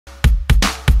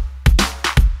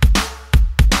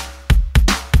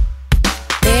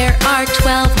are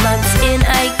 12 months in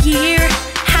a year.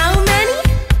 How many?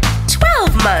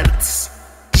 12 months.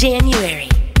 January,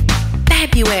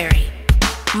 February,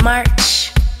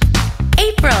 March,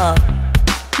 April,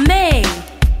 May,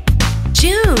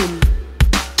 June,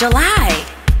 July,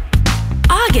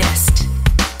 August,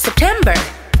 September,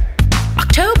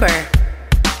 October,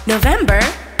 November,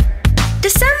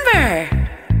 December.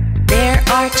 There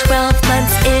are 12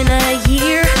 months in a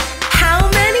year. How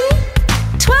many?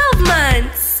 12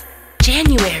 months.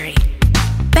 January,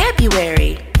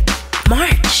 February,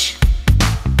 March,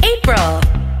 April,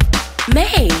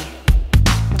 May,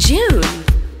 June,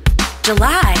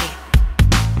 July,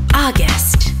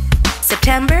 August,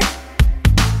 September,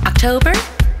 October,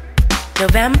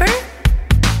 November,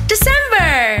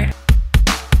 December.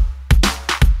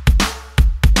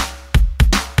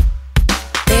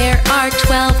 There are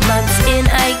 12 months in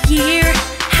a year.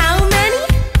 How many?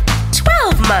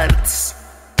 12 months.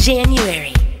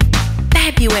 January,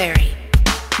 February,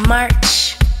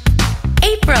 March,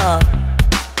 April,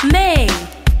 May,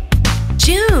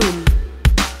 June,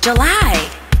 July,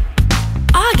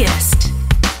 August,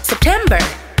 September,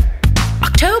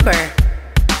 October,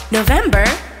 November,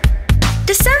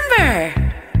 December.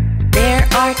 There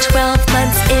are 12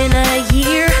 months in a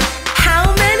year.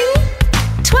 How many?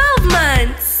 12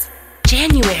 months.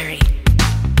 January,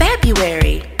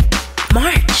 February,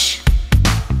 March,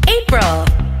 April,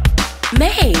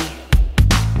 May,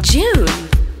 June,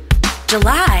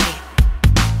 July,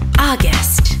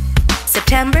 August,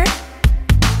 September,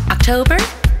 October,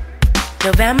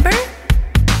 November,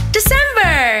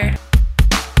 December.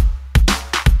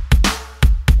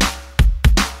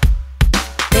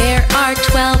 There are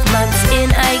 12 months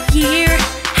in a year.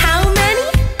 How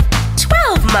many?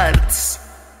 12 months.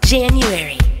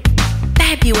 January,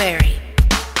 February,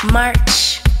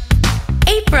 March,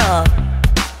 April,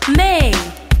 May,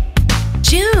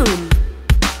 June,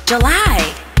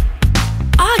 July,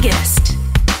 August,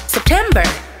 September,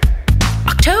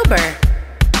 October,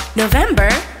 November,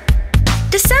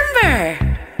 December.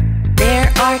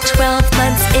 There are 12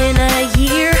 months in a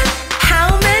year.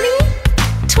 How many?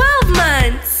 12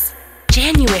 months.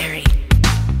 January,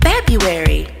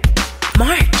 February,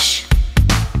 March,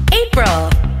 April,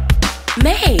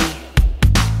 May,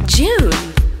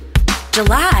 June,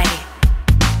 July,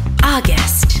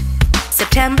 August,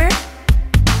 September,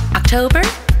 October,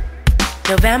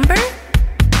 November,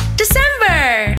 December.